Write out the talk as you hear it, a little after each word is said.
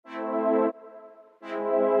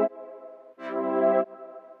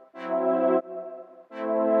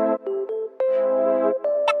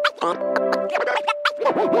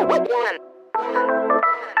Good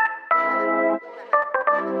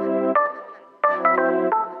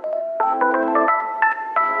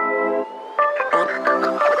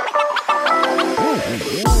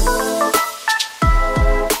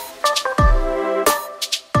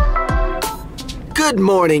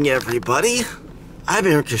morning, everybody. I'm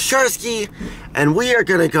Kosharsky, and we are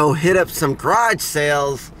gonna go hit up some garage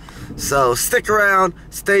sales. So stick around,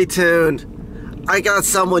 stay tuned. I got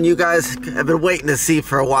someone you guys have been waiting to see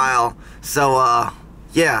for a while. So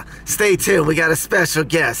yeah, stay tuned. We got a special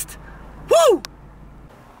guest. Woo!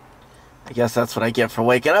 I guess that's what I get for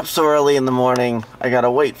waking up so early in the morning. I gotta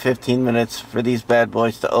wait 15 minutes for these bad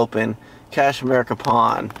boys to open. Cash America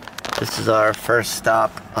Pawn. This is our first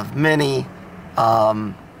stop of many.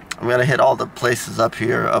 I'm gonna hit all the places up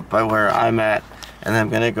here, up by where I'm at, and then I'm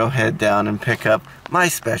gonna go head down and pick up my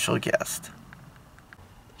special guest.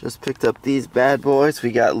 Just picked up these bad boys.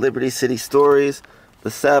 We got Liberty City Stories, The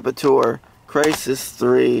Saboteur, Crisis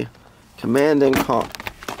 3, Command and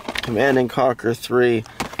Conquer 3,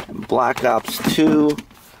 and Black Ops 2.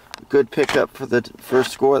 Good pickup for the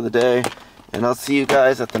first score of the day, and I'll see you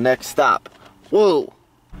guys at the next stop. Whoa!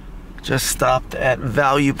 Just stopped at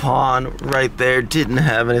Value Pawn right there. Didn't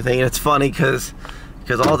have anything. And it's funny because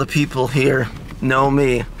all the people here know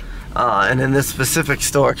me. And in this specific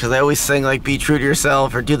store, because I always sing like "Be True to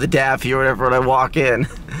Yourself" or "Do the Daffy" or whatever when I walk in.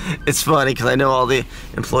 It's funny because I know all the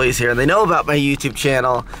employees here, and they know about my YouTube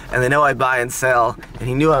channel, and they know I buy and sell. And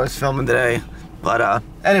he knew I was filming today. But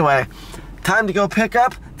anyway, time to go pick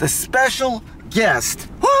up the special guest.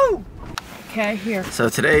 Woo! Okay, here. So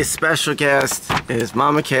today's special guest is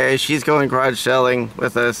Mama Kay. She's going garage selling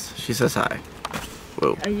with us. She says hi.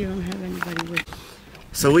 Whoa. Oh, you don't have anybody with you.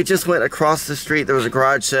 So we just went across the street. There was a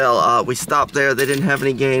garage sale. We stopped there. They didn't have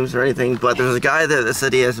any games or anything, but there was a guy there that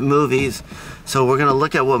said he has movies. So we're gonna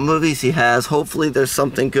look at what movies he has. Hopefully there's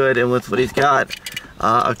something good in with what he's got.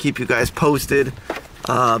 I'll keep you guys posted.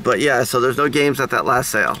 But yeah, so there's no games at that last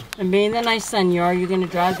sale. And being the nice son you are going to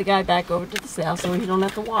drive the guy back over to the sale so he don't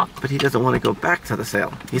have to walk. But he doesn't want to go back to the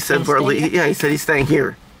sale. He said he said he's staying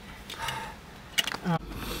here.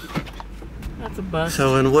 That's a bust.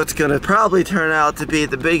 So in what's gonna probably turn out to be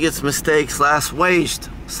the biggest mistake slash waste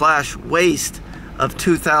of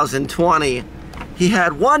 2020, he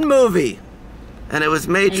had one movie, and it was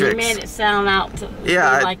Matrix. And you made it sound out to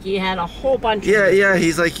like you had a whole bunch of yeah,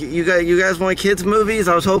 he's like, you guys want kids movies?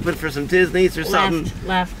 I was hoping for some Disney's or something.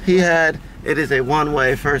 Left. It is a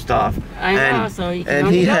one-way, first off. I know, so you can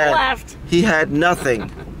only go left. He had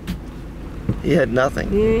nothing. He had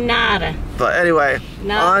nothing. Nada. But anyway,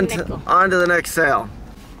 on to the next sale.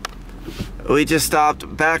 We just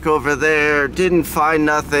stopped back over there, didn't find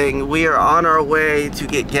nothing. We are on our way to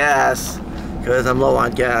get gas, because I'm low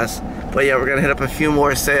on gas. But yeah, we're gonna hit up a few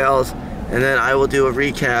more sales, and then I will do a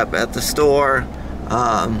recap at the store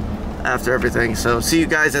after everything. So see you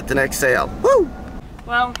guys at the next sale. Woo!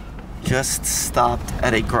 Well, just stopped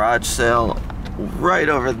at a garage sale right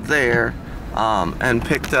over there, and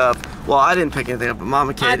picked up, well, I didn't pick anything up, but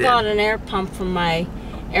Mama Kay did. I got an air pump from my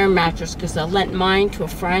air mattress because I lent mine to a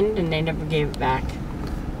friend and they never gave it back.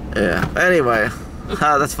 Yeah, anyway,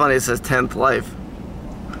 that's funny, it says 10th Life.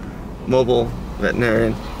 Mobile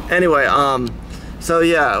veterinarian. Anyway, so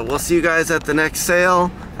yeah, we'll see you guys at the next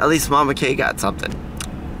sale. At least Mama Kay got something.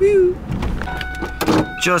 Woo!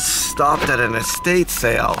 Just stopped at an estate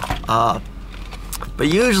sale. But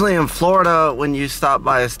usually in Florida, when you stop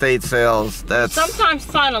by estate sales, that's... Sometimes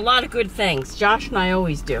find a lot of good things. Josh and I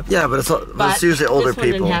always do. Yeah, but it's usually older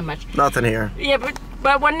people. Didn't have much. Nothing here. Yeah,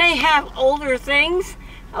 but when they have older things,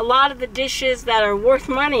 a lot of the dishes that are worth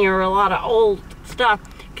money are a lot of old stuff.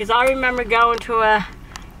 Because I remember going to a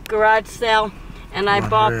garage sale and I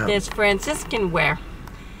bought this Franciscan ware.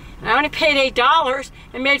 And I only paid $8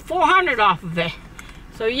 and made $400 off of it.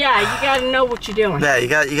 So yeah, you gotta know what you're doing. Yeah, you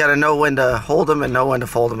gotta know when to hold them and know when to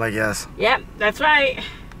fold them, I guess. Yep, that's right.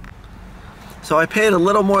 So I paid a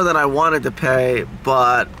little more than I wanted to pay,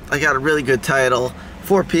 but I got a really good title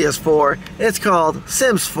for PS4. It's called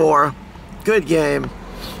Sims 4. Good game.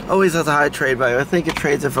 Always has a high trade value. I think it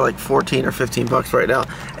trades it for like 14 or 15 bucks right now.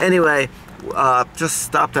 Anyway, just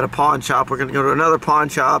stopped at a pawn shop. We're gonna go to another pawn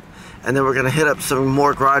shop, and then we're gonna hit up some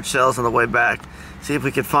more garage sales on the way back. See if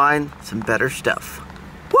we can find some better stuff.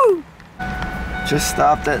 Woo! Just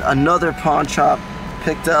stopped at another pawn shop,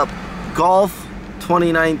 picked up Golf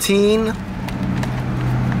 2019,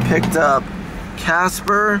 picked up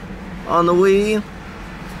Casper on the Wii,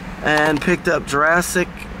 and picked up Jurassic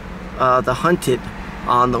The Hunted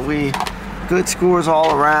on the Wii. Good scores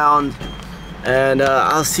all around, and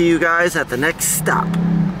I'll see you guys at the next stop.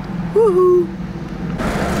 Woohoo!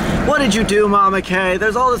 What did you do, Mama K?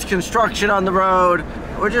 There's all this construction on the road.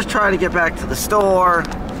 We're just trying to get back to the store.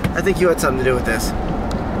 I think you had something to do with this.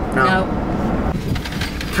 No.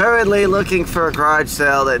 Currently looking for a garage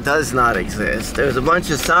sale that does not exist. There's a bunch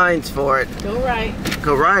of signs for it. Go right.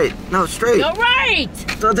 Go right. No, straight. Go right.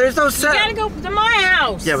 So there's no sign. You gotta go to my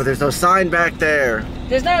house. Yeah, but there's no sign back there.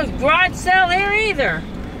 There's no garage sale here either.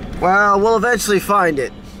 Well, we'll eventually find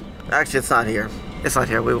it. Actually, it's not here. It's not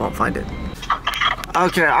here. We won't find it.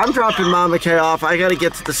 Okay, I'm dropping Mama K off. I gotta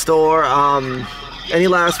get to the store. Any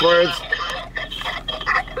last words?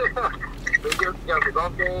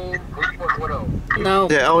 No.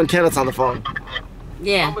 Yeah, Owen Kenneth's on the phone.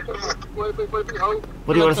 Yeah. What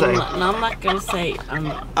do you want to say? No, I'm not gonna say.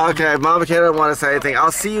 Okay, Mama K doesn't want to say anything.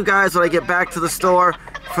 I'll see you guys when I get back to the store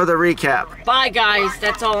for the recap. Bye, guys.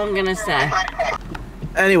 That's all I'm gonna say.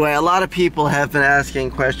 Anyway, a lot of people have been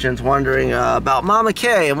asking questions, wondering about Mama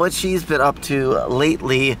K and what she's been up to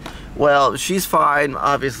lately. Well, she's fine.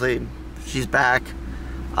 Obviously, she's back.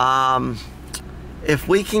 If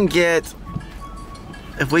we can get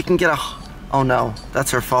a, oh no,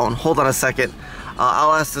 that's her phone. Hold on a second.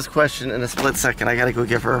 I'll ask this question in a split second. I gotta go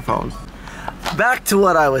give her phone. Back to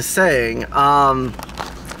what I was saying.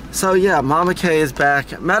 So yeah, Mama K is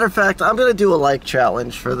back. Matter of fact, I'm gonna do a like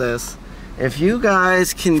challenge for this. If you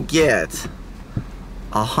guys can get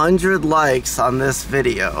 100 likes on this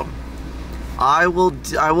video, I will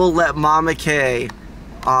let Mama K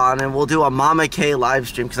on, and we'll do a Mama K live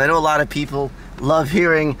stream, because I know a lot of people love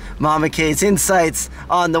hearing Mama K's insights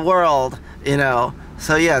on the world, you know.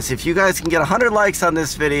 So yes, if you guys can get 100 likes on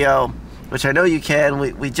this video, which I know you can,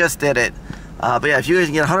 we just did it. But yeah, if you guys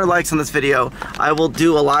can get 100 likes on this video, I will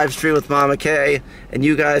do a live stream with Mama K, and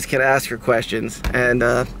you guys can ask her questions. And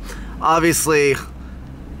obviously,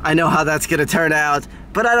 I know how that's gonna turn out,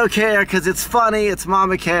 but I don't care, because it's funny, it's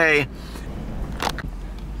Mama K.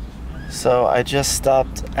 So I just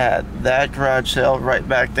stopped at that garage sale right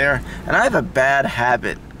back there, and I have a bad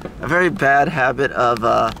habit, a very bad habit of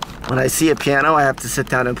when I see a piano, I have to sit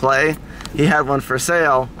down and play. He had one for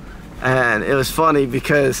sale, and it was funny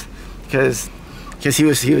because he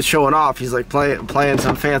was showing off. He's like playing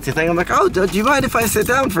some fancy thing. I'm like, oh, do you mind if I sit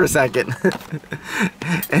down for a second?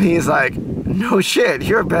 And he's like, no shit,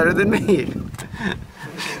 you're better than me.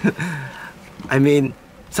 I mean,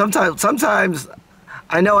 sometimes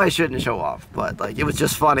I know I shouldn't show off, but like it was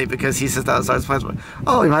just funny because he sits down and starts playing.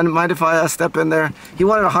 Oh, you mind if I step in there? He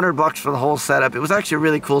wanted $100 for the whole setup. It was actually a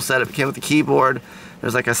really cool setup. It came with a keyboard.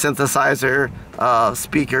 There's like a synthesizer,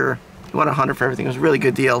 speaker. He wanted $100 for everything. It was a really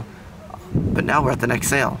good deal. But now we're at the next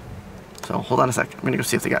sale. So hold on a second. I'm gonna go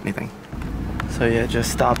see if they got anything. So yeah,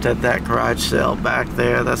 just stopped at that garage sale back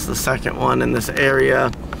there. That's the second one in this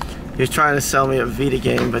area. He was trying to sell me a Vita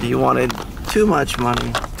game, but he wanted too much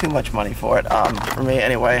money for it, for me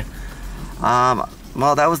anyway.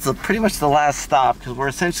 Well, that was pretty much the last stop, because we're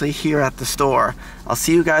essentially here at the store. I'll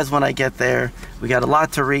see you guys when I get there. We got a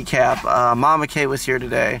lot to recap. Mama K was here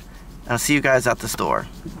today. I'll see you guys at the store.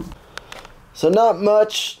 So not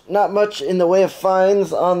much in the way of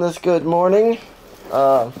finds on this good morning.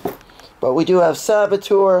 But we do have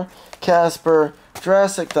Saboteur, Casper,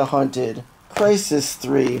 Jurassic the Hunted, Crisis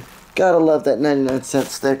 3. Gotta love that 99-cent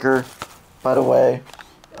sticker, by the way.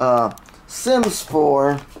 Sims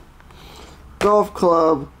 4, Golf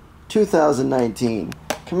Club 2019,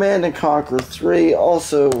 Command & Conquer 3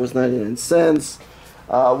 also was 99 cents.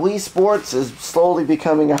 Wii Sports is slowly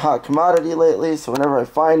becoming a hot commodity lately, so whenever I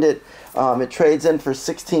find it, it trades in for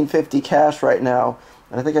 $16.50 cash right now,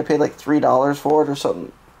 and I think I paid like $3 for it or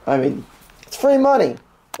something. I mean, it's free money.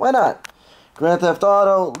 Why not? Grand Theft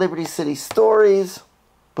Auto, Liberty City Stories,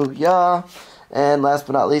 booyah. And last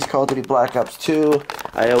but not least, Call of Duty Black Ops 2.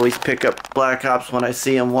 I always pick up Black Ops when I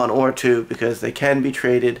see them 1 or 2 because they can be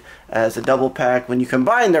traded as a double pack when you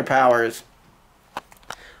combine their powers.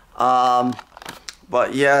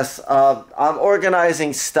 But yes, I'm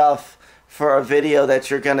organizing stuff for a video that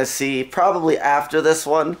you're going to see probably after this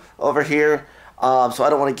one over here. So I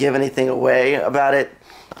don't want to give anything away about it.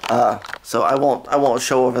 So I won't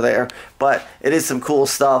show over there, but it is some cool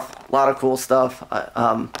stuff, a lot of cool stuff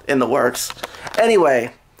in the works.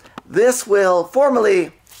 Anyway, this will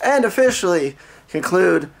formally and officially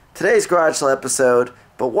conclude today's garage sale episode.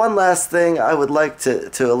 But one last thing I would like to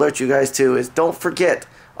alert you guys to is don't forget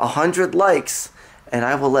 100 likes, and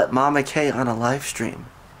I will let Mama K on a live stream.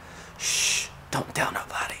 Shh, don't tell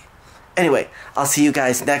nobody. Anyway, I'll see you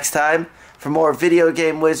guys next time for more Video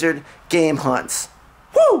Game Wizard game hunts.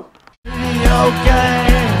 Woo! Video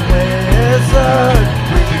Game Wizard.